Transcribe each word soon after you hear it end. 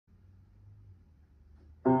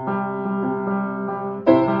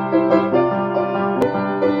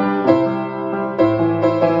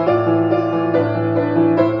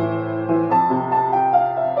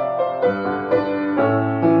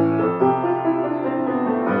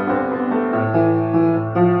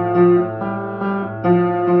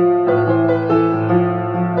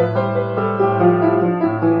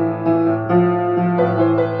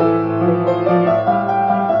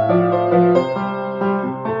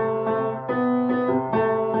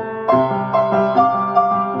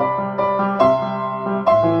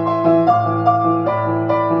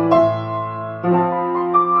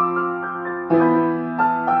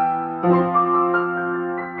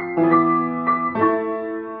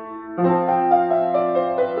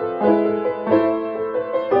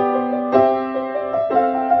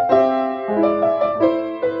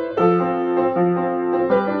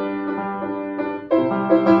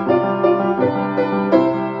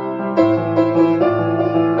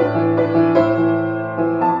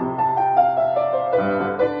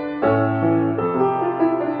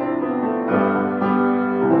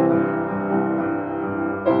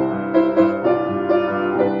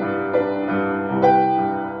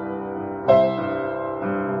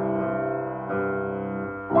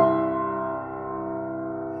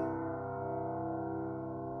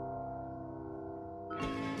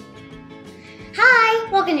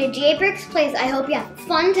Brix Plays, I hope you have a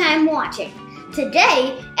fun time watching.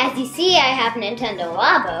 Today, as you see, I have Nintendo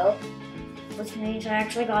Labo, which means I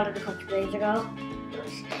actually got it a couple days ago.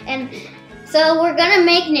 And so we're gonna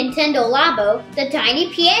make Nintendo Labo, the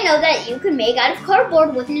tiny piano that you can make out of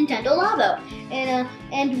cardboard with Nintendo Labo.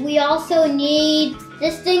 And we also need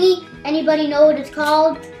this thingy. Anybody know what it's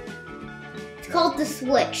called? It's called the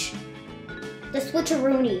Switch. The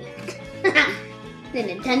Switcheroony. The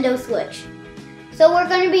Nintendo Switch. So we're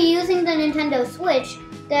going to be using the Nintendo Switch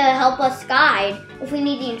to help us guide if we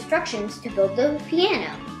need the instructions to build the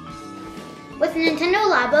piano. With Nintendo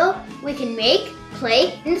Labo, we can make,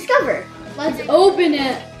 play, and discover. Let's open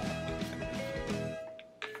it.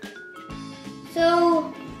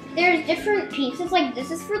 So there's different pieces, like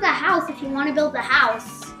this is for the house if you want to build the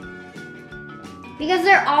house. Because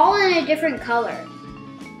they're all in a different color.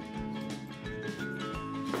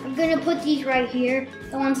 I'm gonna put these right here,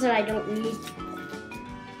 the ones that I don't need.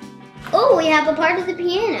 Oh, we have a part of the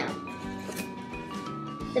piano.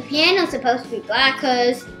 The piano's supposed to be black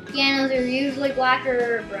because pianos are usually black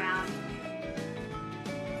or brown.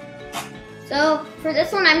 So for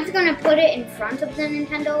this one, I'm just gonna put it in front of the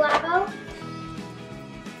Nintendo Labo.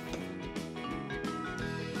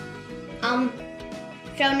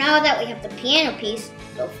 So now that we have the piano piece,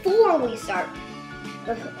 before we start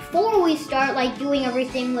like doing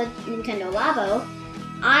everything with Nintendo Labo,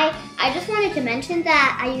 I just wanted to mention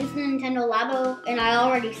that I use the Nintendo Labo, and I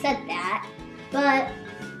already said that, but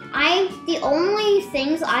the only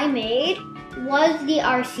things I made was the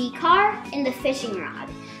RC car and the fishing rod.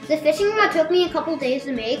 The fishing rod took me a couple days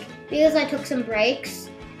to make because I took some breaks,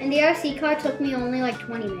 and the RC car took me only like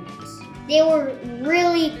 20 minutes. They were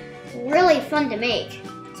really, really fun to make,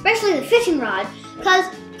 especially the fishing rod, because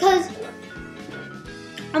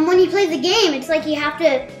when you play the game, it's like you have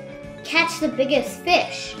to catch the biggest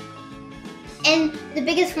fish. And the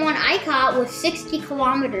biggest one I caught was 60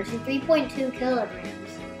 kilometers and 3.2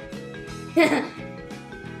 kilograms.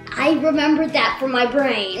 I remembered that from my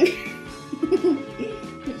brain.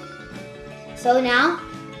 So now,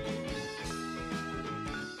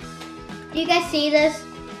 do you guys see this?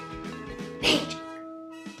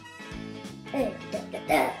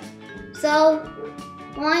 So,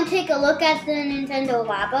 want to take a look at the Nintendo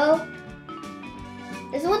Labo?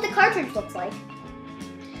 This is what the cartridge looks like.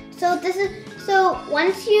 So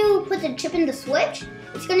once you put the chip in the Switch,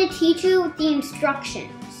 it's going to teach you the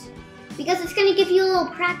instructions. Because it's going to give you a little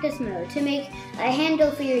practice mode to make a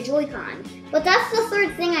handle for your Joy-Con. But that's the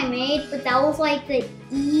third thing I made, but that was like the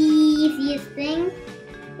easiest thing.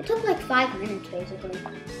 It took like 5 minutes basically.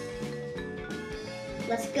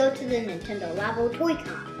 Let's go to the Nintendo Labo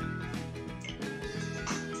Toy-Con.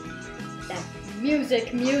 That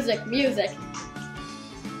music.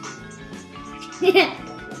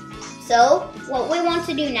 So, what we want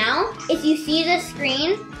to do now is you see the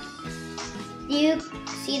screen?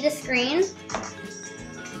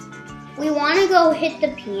 We want to go hit the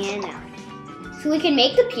piano so we can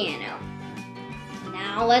make the piano.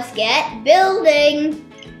 Now let's get building.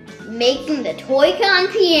 Making the Toy-Con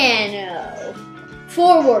piano.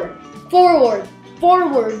 Forward.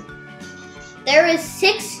 There is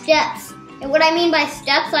 6 steps. And what I mean by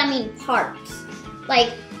steps, I mean parts.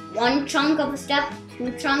 Like 1 chunk of a step,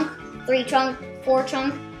 2 chunk, 3 chunk, 4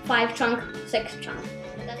 chunk, 5 chunk, 6 chunk.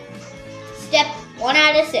 Step 1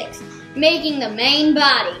 out of 6, making the main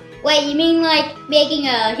body. Wait, you mean like making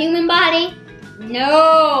a human body?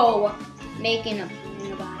 No, making a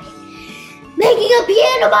piano body. Making a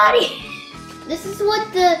piano body. This is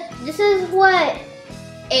what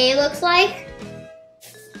A looks like.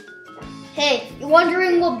 Hey, you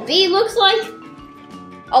wondering what B looks like?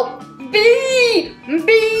 Oh, B.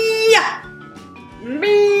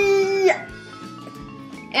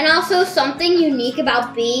 And also something unique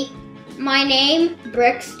about B, my name,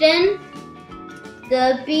 Brixton,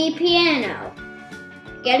 the B piano.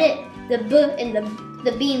 Get it? The B and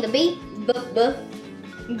the B and the B.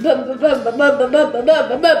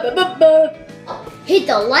 Hit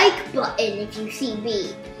the like button if you see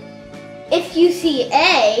B. If you see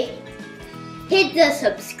A, hit the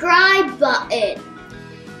subscribe button.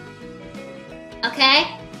 Okay?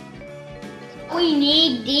 We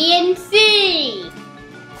need D and C.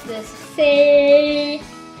 The C.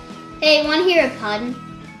 Hey, wanna hear a pun?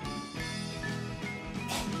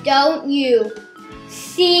 Don't you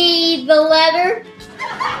see the letter?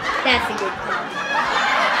 That's a good pun.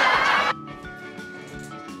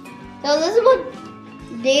 So this is what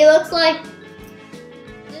D looks like.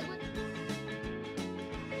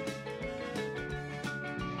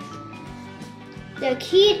 The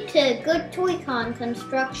key to good Toy-Con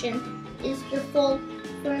construction is to fold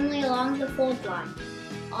firmly along the fold line.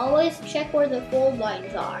 Always check where the fold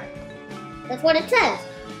lines are. That's what it says.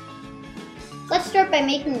 Let's start by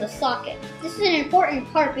making the socket. This is an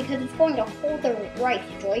important part because it's going to hold the right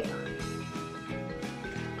Joy-Con.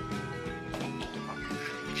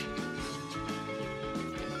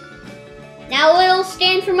 Now it'll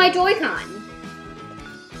stand for my Joy-Con.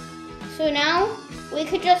 So now we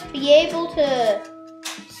could just be able to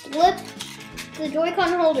slip the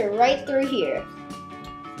Joy-Con holder right through here.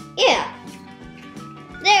 Yeah.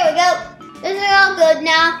 There we go. This is all good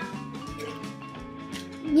now.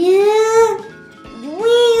 Yeah.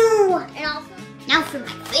 Woo. And also, now for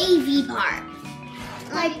my baby part.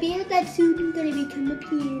 I feel that soon I'm gonna become a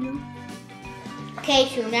piano. Okay,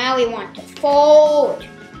 so now we want to fold.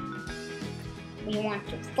 We want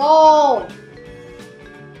to fold.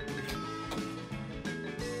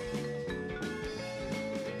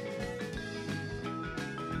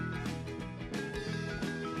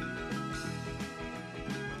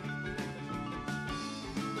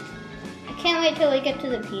 I can't wait till we get to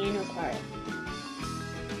the piano part.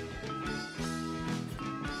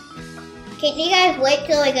 Can you guys wait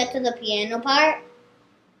till I get to the piano part?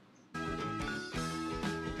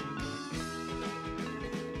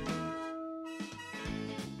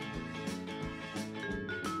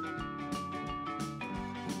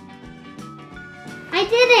 I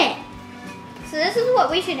did it! So this is what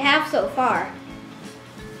we should have so far.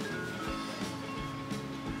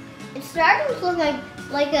 It's starting to look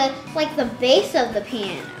like the base of the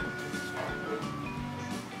piano.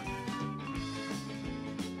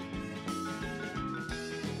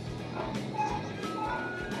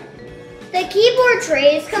 The keyboard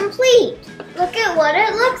tray is complete. Look at what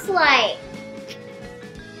it looks like.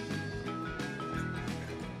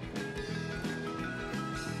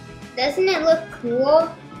 Doesn't it look cool?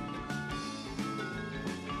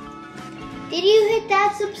 Did you hit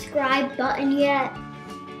that subscribe button yet?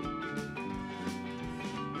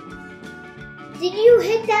 Did you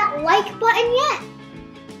hit that like button yet?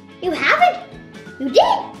 You haven't? You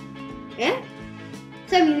did? Yeah?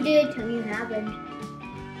 Some you did, some you haven't.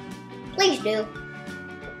 Please do.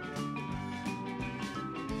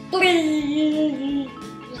 Please.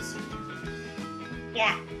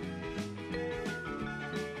 Yeah.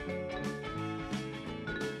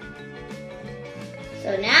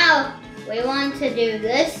 So now we want to do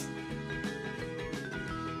this.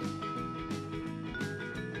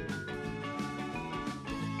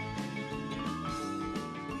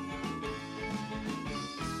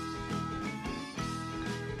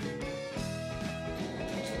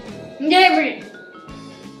 Never.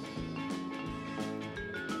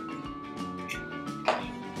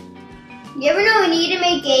 You ever know we need to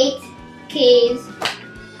make 8 keys?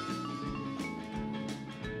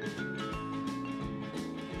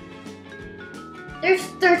 There's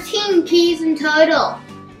 13 keys in total.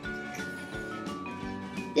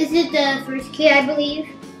 This is the first key, I believe.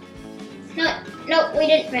 No, we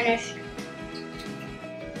didn't finish.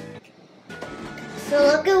 So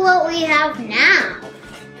look at what we have now.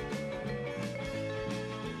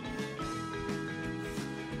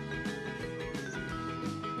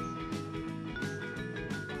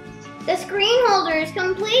 The screen holder is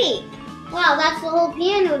complete. Wow, that's the whole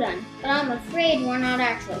piano done. But I'm afraid we're not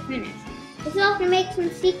actually finished. We still have to make some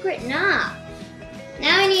secret knobs.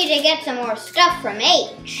 Now we need to get some more stuff from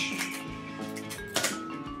H.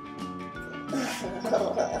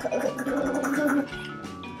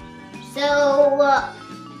 So,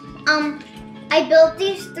 I built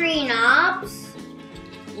these 3 knobs.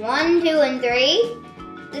 1, 2, and 3.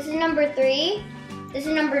 This is number 3. This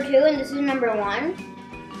is number 2, and this is number 1.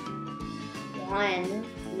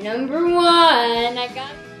 Number 1, I got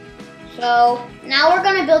it. So now we're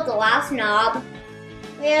gonna build the last knob.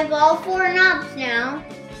 We have all 4 knobs now.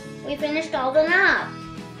 We finished all the knobs.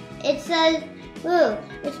 It says, ooh,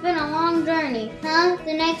 it's been a long journey, huh?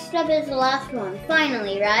 The next step is the last one,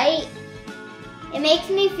 finally, right? It makes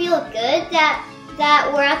me feel good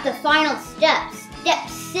that we're at the final step, step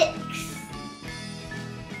 6.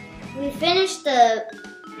 We finished the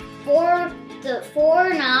 4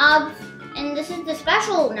 knobs. And this is the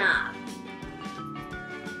special knob.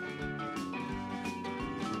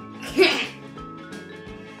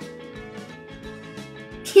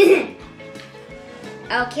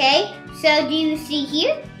 Okay, so do you see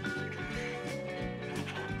here?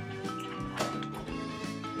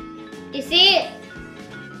 You see it?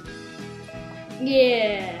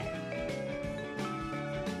 Yeah.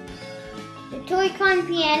 The Toy-Con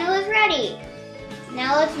piano is ready.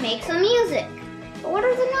 Now let's make some music. But what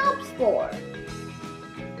are the knobs for?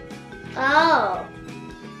 Oh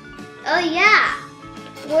yeah.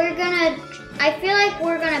 I feel like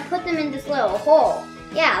we're gonna put them in this little hole.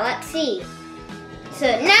 Yeah, let's see. So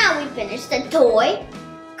now we finished the toy,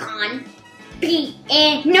 con,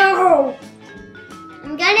 piano.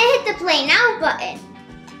 I'm gonna hit the play now button.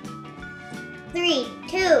 3,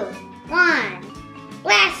 2, 1,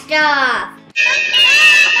 blast off!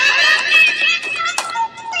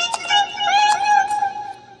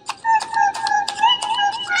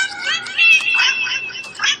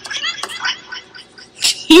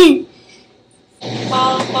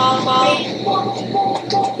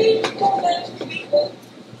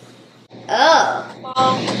 Oh.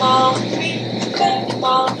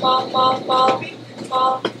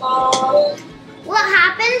 What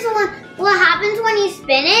happens when you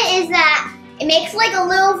spin it is that it makes like a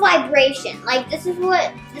little vibration. Like this is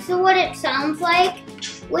what it sounds like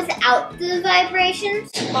without the vibrations.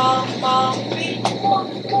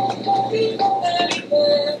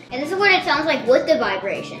 And this is what it sounds like with the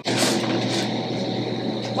vibration.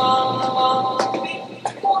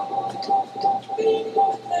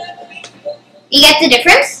 You get the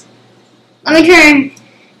difference? I'm gonna turn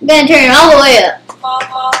it all the way up.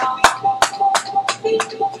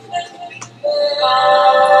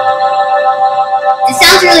 It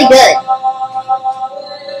sounds really good.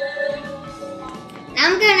 Now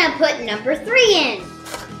I'm gonna put number 3 in.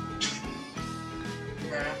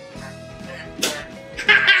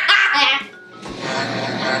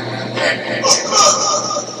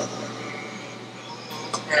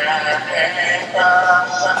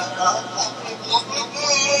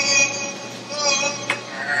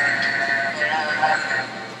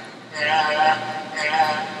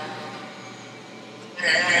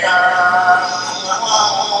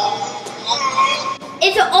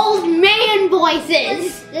 It's old man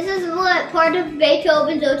voices. This is what part of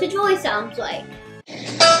Beethoven's Ode to Joy sounds like.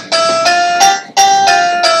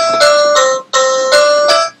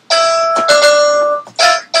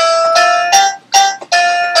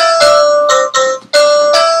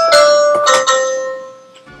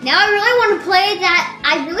 Now I really want to play that.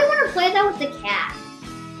 I really want to play that with the cat.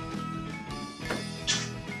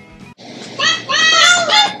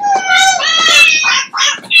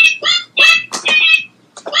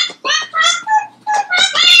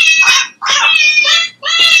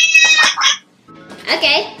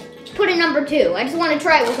 Okay, put in number 2. I just want to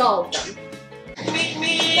try it with all of them.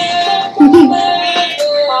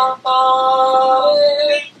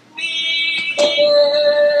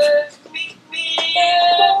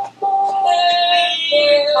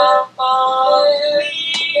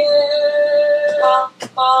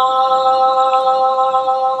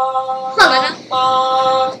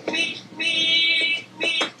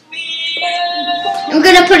 I'm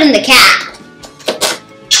gonna put in the cat.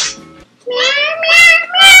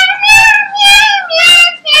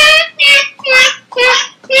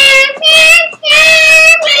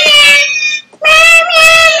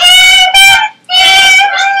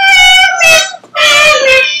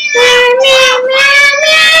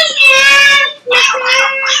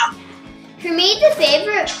 For me,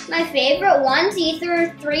 my favorite one's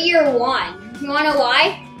either 3 or 1. You wanna know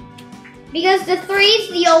why? Because the 3's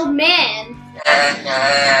the old man.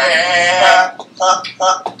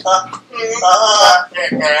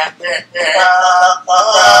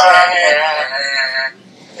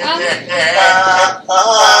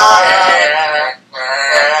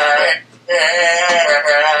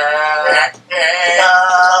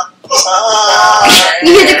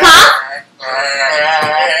 You hear the cough?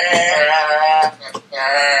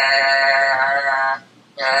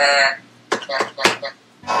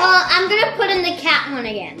 Well, I'm gonna put in the cat one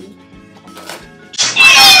again.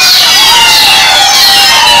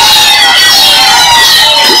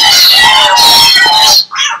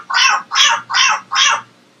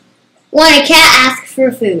 When a cat asks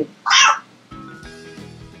for food.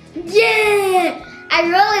 Yeah! I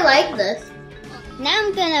really like this. Now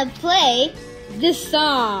I'm gonna play the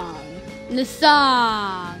song. The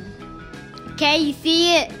song. Okay, you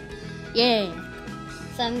see it? Yeah.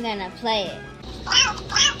 So I'm gonna play it.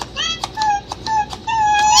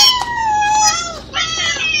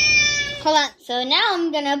 Hold on. So now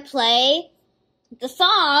I'm gonna play the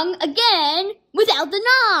song again without the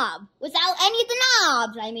knob. Without any of the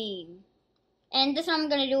knobs, I mean. And this one I'm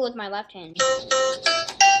gonna do with my left hand.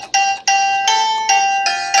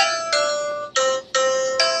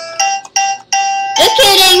 Just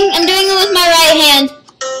kidding, I'm doing it with my right hand.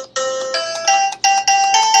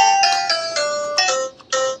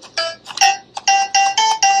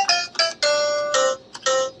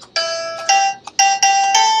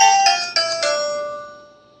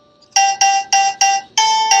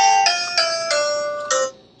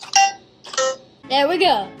 There we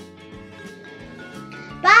go.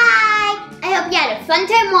 Bye! I hope you had a fun fun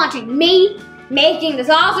time watching me making this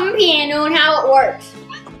awesome piano and how it works.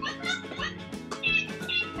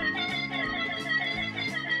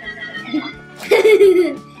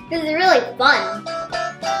 This is really fun.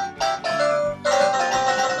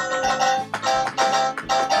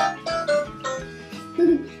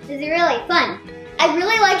 This is really fun. I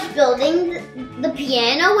really liked building the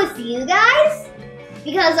piano with you guys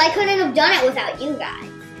because I couldn't have done it without you guys.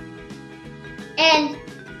 And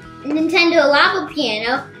Nintendo Labo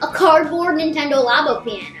Piano, a cardboard Nintendo Labo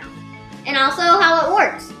Piano, and also how it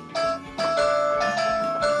works.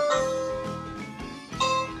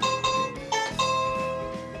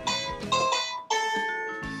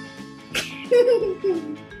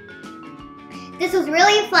 This was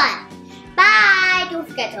really fun. Bye! Don't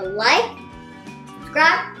forget to like,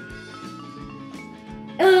 subscribe,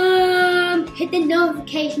 hit the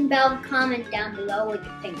notification bell and comment down below what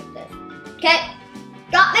you think of this. Okay?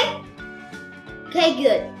 Got me? Okay,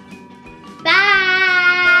 good.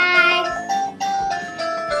 Bye!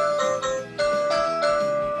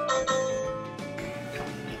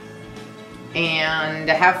 And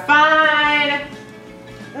have fun!